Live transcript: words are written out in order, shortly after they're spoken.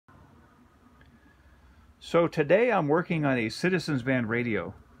So today I'm working on a Citizens Band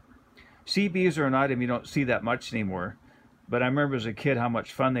radio. CBs are an item you don't see that much anymore, but I remember as a kid how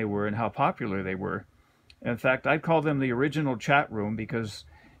much fun they were and how popular they were. In fact, I'd call them the original chat room because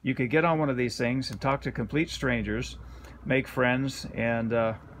you could get on one of these things and talk to complete strangers, make friends, and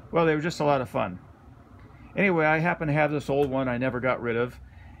well, they were just a lot of fun. Anyway, I happen to have this old one I never got rid of,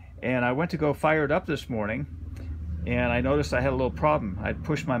 and I went to go fire it up this morning, and I noticed I had a little problem. I'd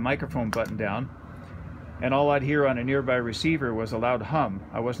pushed my microphone button down, and all I'd hear on a nearby receiver was a loud hum.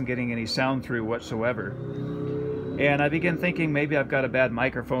 I wasn't getting any sound through whatsoever. And I began thinking maybe I've got a bad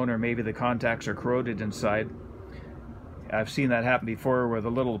microphone, or maybe the contacts are corroded inside. I've seen that happen before, where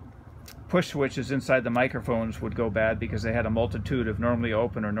the little push switches inside the microphones would go bad because they had a multitude of normally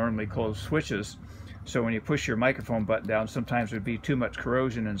open or normally closed switches. So when you push your microphone button down, sometimes there'd be too much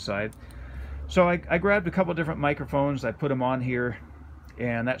corrosion inside. So I grabbed a couple different microphones, I put them on here,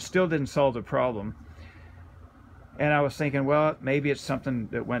 and that still didn't solve the problem. And I was thinking, well, maybe it's something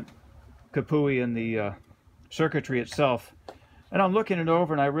that went kapooey in the circuitry itself. And I'm looking it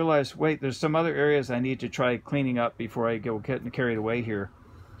over and I realized, wait, there's some other areas I need to try cleaning up before I go getting carried away here.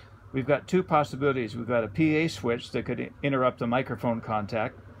 We've got two possibilities. We've got a PA switch that could interrupt the microphone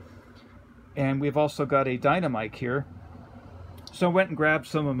contact. And we've also got a dynamic here. So I went and grabbed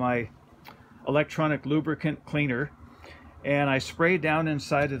some of my electronic lubricant cleaner and I sprayed down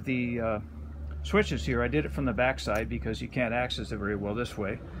inside of the switches here. I did it from the back side because you can't access it very well this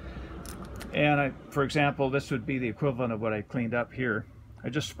way. And for example, this would be the equivalent of what I cleaned up here. I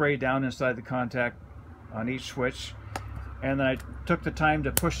just sprayed down inside the contact on each switch, and then I took the time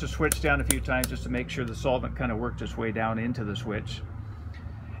to push the switch down a few times just to make sure the solvent kind of worked its way down into the switch.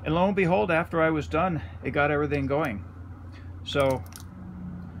 And lo and behold, after I was done, it got everything going. So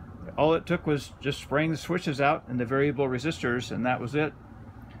all it took was just spraying the switches out and the variable resistors, and that was it.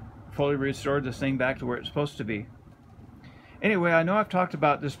 Fully restored this thing back to where it's supposed to be. Anyway, I know I've talked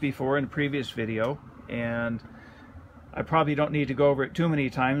about this before in a previous video, and I probably don't need to go over it too many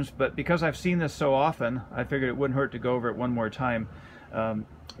times, but because I've seen this so often, I figured it wouldn't hurt to go over it one more time.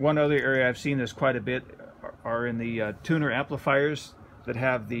 One other area I've seen this quite a bit are in the tuner amplifiers that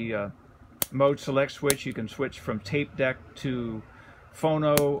have the mode select switch. You can switch from tape deck to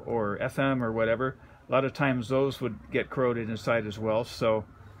phono or FM or whatever. A lot of times those would get corroded inside as well. So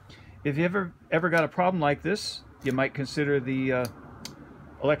if you ever got a problem like this, you might consider the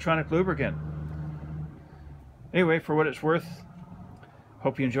electronic lubricant. Anyway, for what it's worth,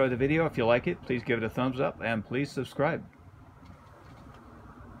 hope you enjoy the video. If you like it, please give it a thumbs up and please subscribe.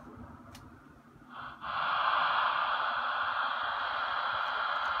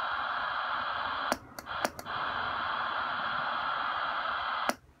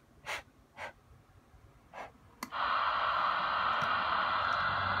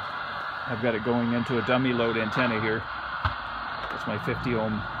 I've got it going into a dummy load antenna here. That's my 50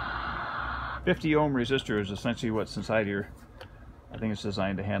 ohm resistor is essentially what's inside here. I think it's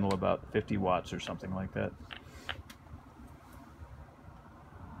designed to handle about 50 watts or something like that.